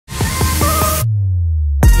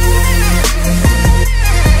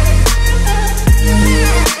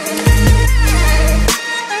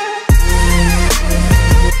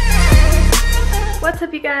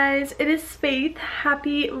guys, it is Faith.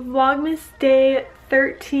 Happy Vlogmas day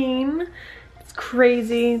 13. It's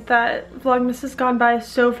crazy that Vlogmas has gone by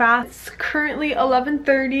so fast. It's currently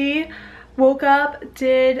 11:30. Woke up,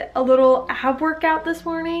 did a little ab workout this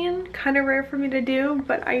morning. Kind of rare for me to do,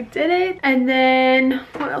 but I did it. And then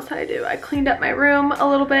what else did I do? I cleaned up my room a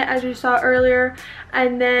little bit, as you saw earlier.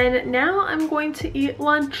 And then now I'm going to eat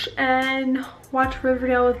lunch and watch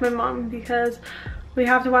Riverdale with my mom because we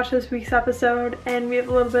have to watch this week's episode and we have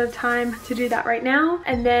a little bit of time to do that right now.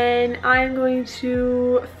 And then I'm going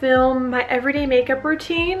to film my everyday makeup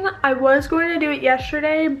routine. I was going to do it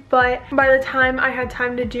yesterday, but by the time I had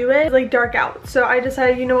time to do it, it's like dark out. So I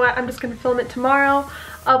decided, you know what, I'm just gonna film it tomorrow,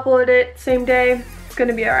 upload it same day. It's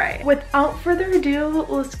gonna be all right. Without further ado,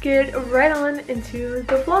 let's get right on into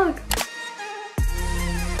the vlog.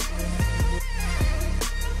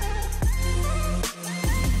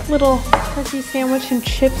 Little turkey sandwich and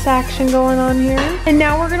chips action going on here. And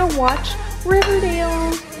now we're gonna watch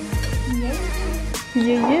Riverdale.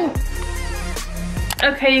 Yeah.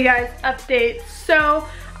 Okay, you guys, update. So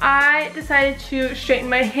I decided to straighten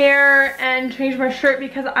my hair and change my shirt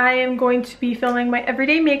because I am going to be filming my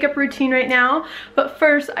everyday makeup routine right now. But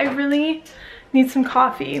first, I really need some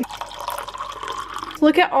coffee.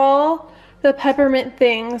 Look at all the peppermint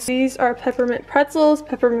things. These are peppermint pretzels,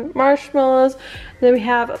 peppermint marshmallows, then we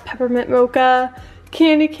have a peppermint mocha,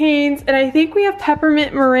 candy canes, and I think we have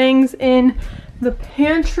peppermint meringues in the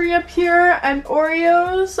pantry up here, and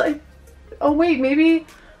Oreos. Oh wait, maybe,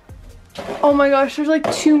 oh my gosh, there's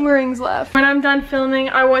like 2 meringues left. When I'm done filming,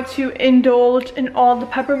 I want to indulge in all the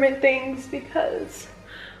peppermint things because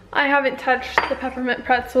I haven't touched the peppermint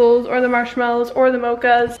pretzels or the marshmallows or the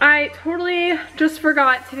mochas. I totally just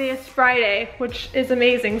forgot today is Friday, which is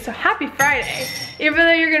amazing. So happy Friday, even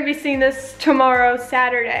though you're gonna be seeing this tomorrow,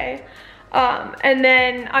 Saturday. And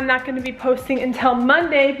then I'm not gonna be posting until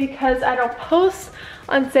Monday because I don't post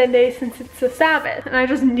on Sunday since it's the Sabbath and I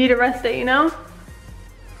just need a rest day, you know?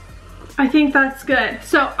 I think that's good.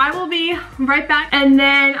 So I will be right back and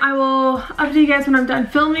then I will update you guys when I'm done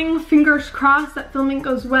filming. Fingers crossed that filming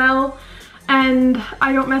goes well and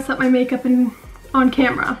I don't mess up my makeup on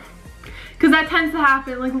camera. Because that tends to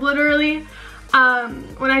happen. Like literally,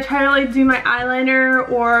 when I try to like do my eyeliner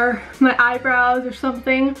or my eyebrows or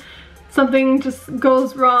something just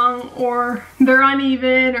goes wrong or they're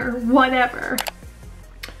uneven or whatever.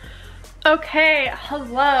 Okay,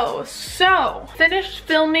 hello. So, finished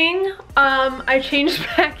filming. I changed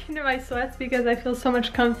back into my sweats because I feel so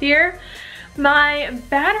much comfier. My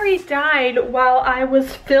battery died while I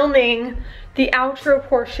was filming the outro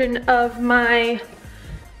portion of my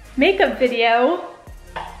makeup video.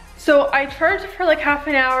 So I charged it for like half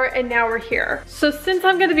an hour and now we're here. So since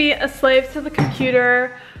I'm gonna be a slave to the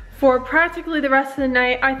computer for practically the rest of the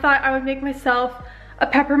night, I thought I would make myself a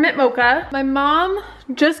peppermint mocha. My mom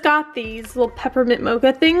just got these little peppermint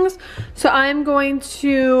mocha things, so I'm going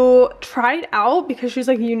to try it out because she's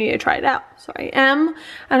like, you need to try it out. So I am,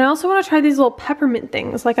 and I also want to try these little peppermint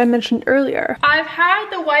things like I mentioned earlier. I've had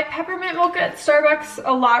the white peppermint mocha at Starbucks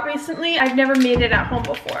a lot recently. I've never made it at home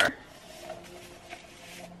before.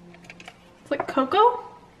 It's like cocoa?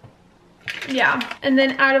 Yeah, and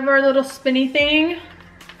then out of our little spinny thing,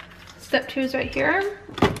 step 2 is right here.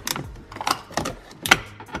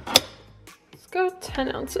 Go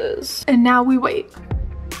 10 ounces. And now we wait.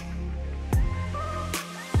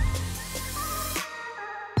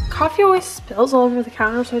 Coffee always spills all over the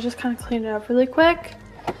counter, so I just kind of clean it up really quick.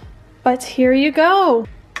 But here you go.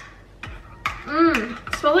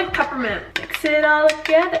 Smells like peppermint. Mix it all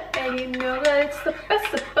together and you know that it's the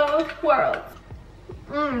best of both worlds.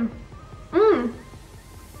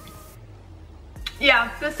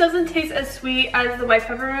 Yeah, this doesn't taste as sweet as the white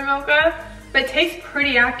peppermint mocha, but it tastes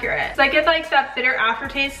pretty accurate. So I get like that bitter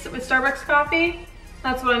aftertaste with Starbucks coffee.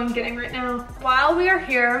 That's what I'm getting right now. While we are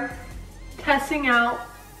here testing out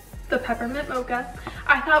the peppermint mocha,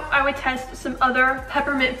 I thought I would test some other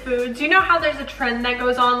peppermint foods. You know how there's a trend that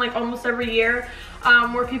goes on like almost every year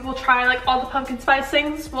where people try like all the pumpkin spice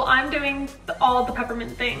things? Well, I'm doing all the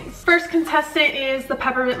peppermint things. First contestant is the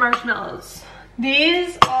peppermint marshmallows.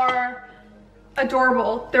 These are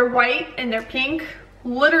adorable. They're white and they're pink.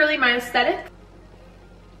 Literally my aesthetic.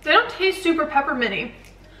 They don't taste super pepperminty.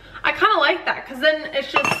 I kind of like that because then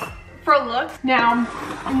it's just for looks. Now,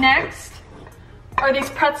 next are these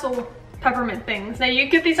pretzel peppermint things. Now you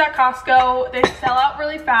get these at Costco. They sell out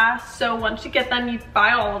really fast, so once you get them, you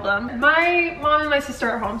buy all of them. My mom and my sister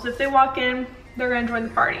are home, so if they walk in, they're gonna join the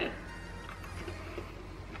party.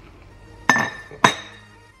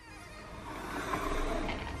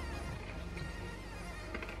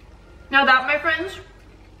 Now that, my friends,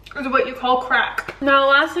 is what you call crack. Now the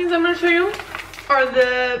last things I'm gonna show you are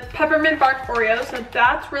the peppermint bark Oreos. So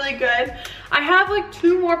that's really good. I have like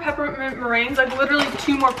 2 more peppermint meringues, like literally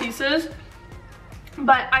 2 more pieces.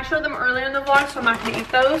 But I showed them earlier in the vlog, so I'm not gonna eat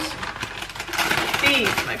those.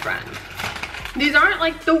 These, my friend. These aren't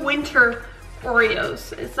like the winter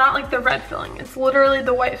Oreos. It's not like the red filling. It's literally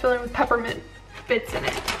the white filling with peppermint bits in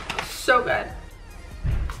it. So good.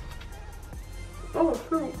 Oh,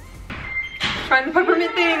 fruit. Trying the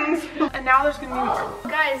peppermint things. And now there's gonna be more.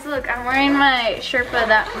 Guys, look, I'm wearing my Sherpa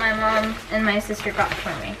that my mom and my sister got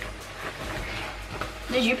for me.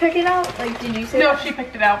 Did you pick it out? Like, did you say No, that? she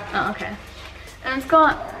picked it out. Oh, okay. And it's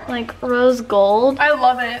got like rose gold. I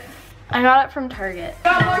love it. I got it from Target.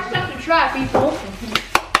 Got more stuff to try, people.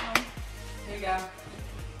 There you go.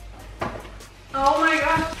 Oh my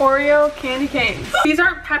gosh. Oreo candy canes. These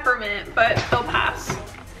aren't peppermint, but they'll pass.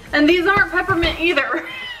 And these aren't peppermint either.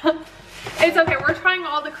 It's okay, we're trying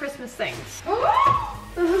all the Christmas things.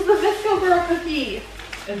 This is the Visco Girl cookie.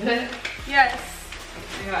 Is it? Yes.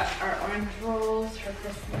 We got our orange rolls for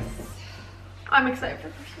Christmas. I'm excited for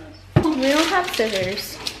Christmas. We don't have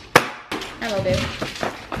scissors. I will do.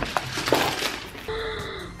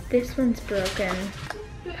 This one's broken.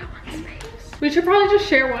 That one's nice. We should probably just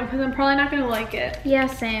share one because I'm probably not gonna like it. Yeah,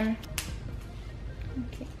 same.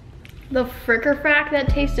 Okay. The fricker frack, that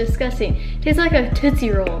tastes disgusting. It tastes like a Tootsie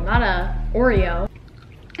Roll, not a Oreo.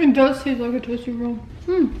 It does taste like a Tootsie Roll.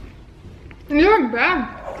 These aren't bad.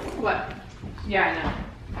 What? Yeah,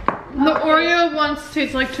 The Oreo ones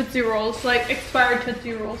taste like Tootsie Rolls, like expired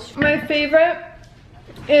Tootsie Rolls. My favorite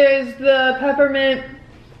is the peppermint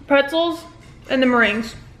pretzels and the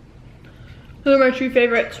meringues. Those are my 2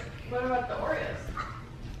 favorites. I know. What about the Oreos?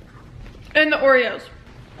 And the Oreos.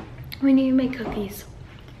 We need to make cookies.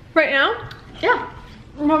 Right now? Yeah.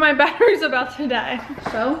 But my battery's about to die.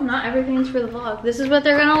 So, not everything's for the vlog. This is what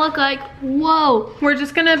they're gonna look like. Whoa. We're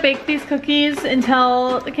just gonna bake these cookies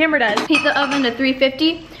until the camera dies. Heat the oven to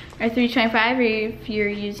 350 or 325 or if you're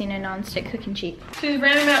using a non-stick cooking sheet. She's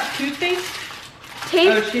random out toothpaste.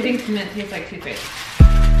 Taste. Oh, she thinks mint tastes like toothpaste.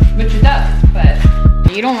 Which it does, but...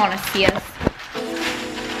 You don't want to see us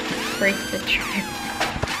break the tripod.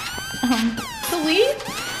 Delete?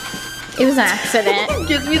 It was an accident.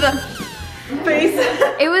 Gives me the face.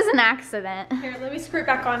 It was an accident. Here, let me screw it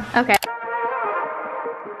back on. Okay.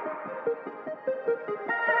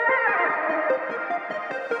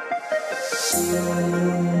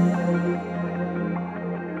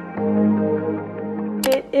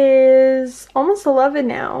 It is almost 11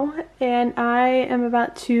 now, and I am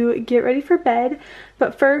about to get ready for bed.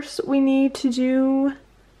 But first, we need to do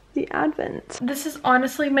the Advent. This is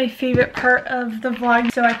honestly my favorite part of the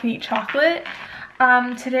vlog, so I can eat chocolate.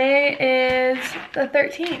 Today is the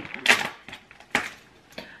 13th.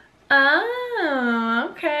 Oh,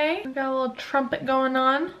 okay. We got a little trumpet going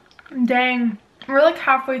on. Dang. We're like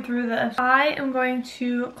halfway through this. I am going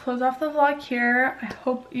to close off the vlog here. I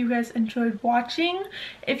hope you guys enjoyed watching.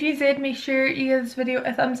 If you did, make sure you give this video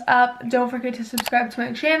a thumbs up. Don't forget to subscribe to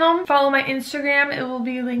my channel. Follow my Instagram. It will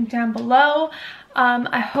be linked down below.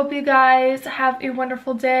 I hope you guys have a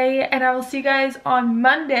wonderful day, and I will see you guys on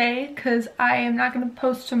Monday because I am not going to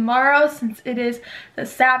post tomorrow since it is the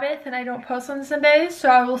Sabbath and I don't post on Sundays. So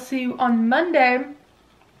I will see you on Monday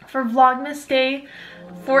for Vlogmas Day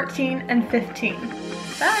 14 and 15.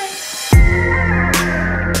 Bye!